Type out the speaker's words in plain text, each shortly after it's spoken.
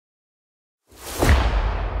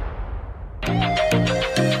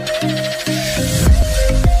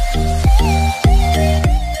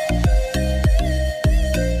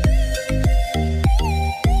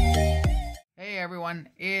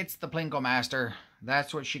It's the PLINKO Master.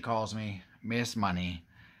 That's what she calls me, Miss Money.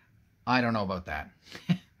 I don't know about that.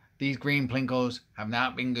 These green Plinkos have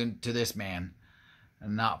not been good to this man.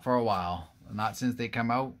 Not for a while. Not since they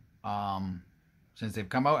come out. Since they've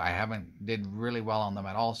come out, I haven't did really well on them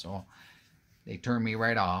at all. So they turned me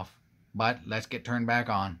right off. But let's get turned back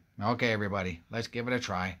on. Okay, everybody. Let's give it a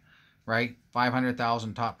try. Right?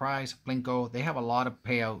 500,000 top prize. PLINKO. They have a lot of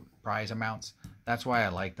payout prize amounts. That's why I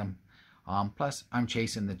like them. Plus, I'm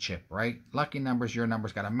chasing the chip, right? Lucky numbers, your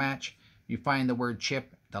numbers got to match. You find the word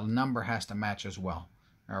chip, the number has to match as well.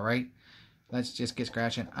 All right? Let's just get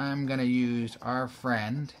scratching. I'm going to use our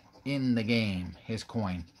friend in the game, his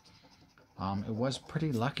coin. It was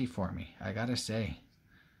pretty lucky for me, I got to say.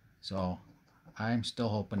 So, I'm still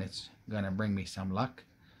hoping it's going to bring me some luck.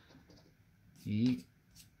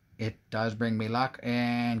 It does bring me luck,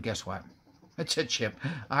 and guess what? It's a chip.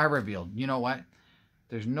 I revealed. You know what?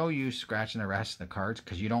 There's no use scratching the rest of the cards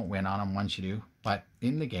because you don't win on them once you do. But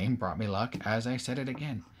in the game brought me luck, as I said it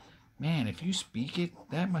again. Man, if you speak it,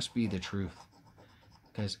 that must be the truth.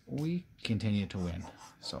 Because we continue to win.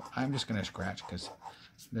 So I'm just going to scratch because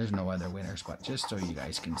there's no other winners. But just so you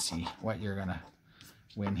guys can see what you're going to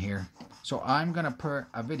win here. So I'm going to put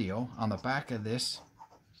a video on the back of this.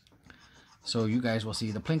 So you guys will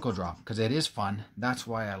see the PLINKO drop. Because it is fun. That's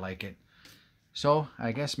why I like it. So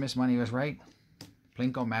I guess Miss Money was right.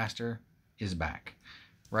 PLINKO Master is back.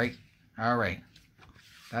 Right? Alright.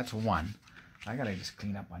 That's one. I gotta just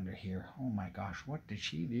clean up under here. Oh my gosh, what did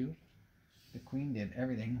she do? The queen did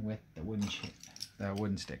everything with the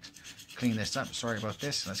wooden sticks. Clean this up. Sorry about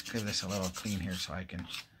this. Let's give this a little clean here so I can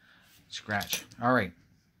scratch. Alright.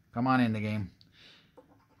 Come on in the game.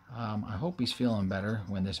 I hope he's feeling better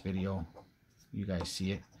when this video, you guys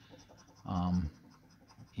see it.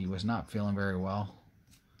 He was not feeling very well.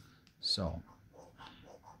 So,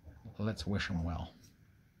 let's wish him well.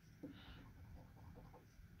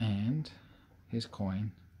 And his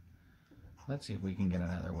coin. Let's see if we can get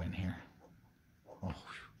another win here. Oh,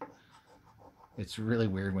 it's really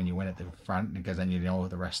weird when you win at the front because then you know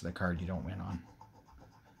the rest of the card you don't win on.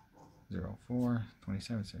 0, 4,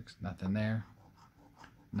 27, 6. Nothing there.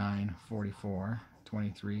 9, 44,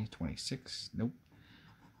 23, 26. Nope.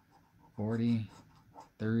 40,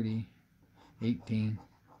 30, 18,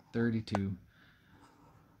 32.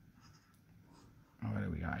 What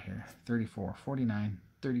do we got here? 34, 49,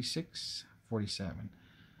 36, 47,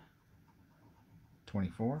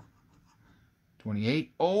 24,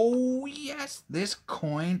 28. Oh, yes. This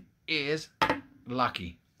coin is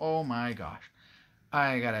lucky. Oh, my gosh.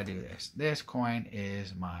 I gotta do this. This coin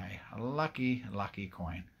is my lucky, lucky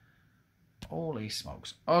coin. Holy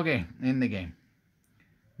smokes. Okay, in the game.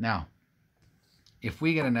 Now, if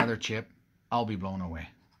we get another chip, I'll be blown away.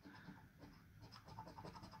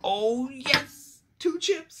 Oh, yes! 2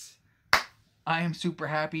 chips! I am super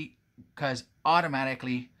happy because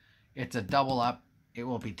automatically it's a double up. It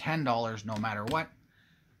will be $10 no matter what.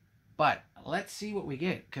 But let's see what we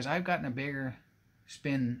get because I've gotten a bigger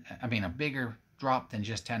a bigger drop than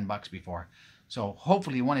just 10 bucks before. So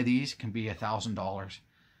hopefully one of these can be $1,000.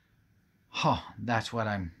 Huh, that's what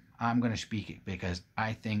I'm going to speak it because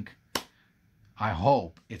I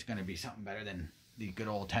hope it's going to be something better than the good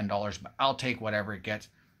old $10, but I'll take whatever it gets.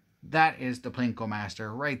 That is the PLINKO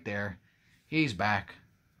Master right there. He's back.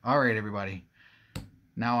 All right, everybody.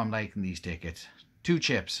 Now I'm liking these tickets. 2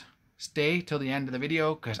 chips. Stay till the end of the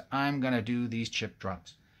video because I'm going to do these chip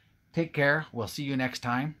drops. Take care. We'll see you next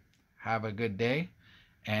time. Have a good day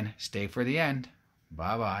and stay for the end.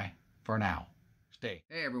 Bye-bye for now. Stay.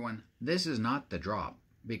 Hey, everyone. This is not the drop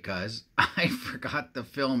because I forgot to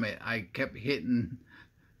film it. I kept hitting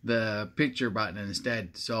the picture button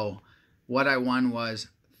instead. So what I won was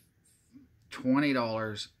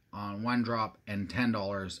 $20 on one drop and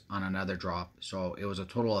 $10 on another drop. So it was a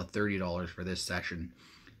total of $30 for this session.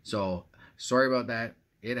 So sorry about that.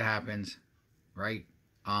 It happens, right?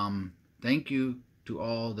 Thank you to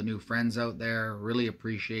all the new friends out there. Really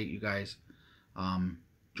appreciate you guys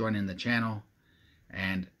joining the channel.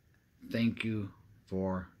 And thank you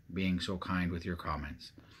for being so kind with your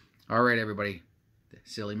comments. All right, everybody.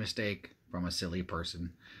 Silly mistake from a silly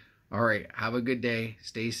person. All right, have a good day.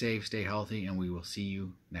 Stay safe, stay healthy, and we will see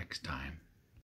you next time.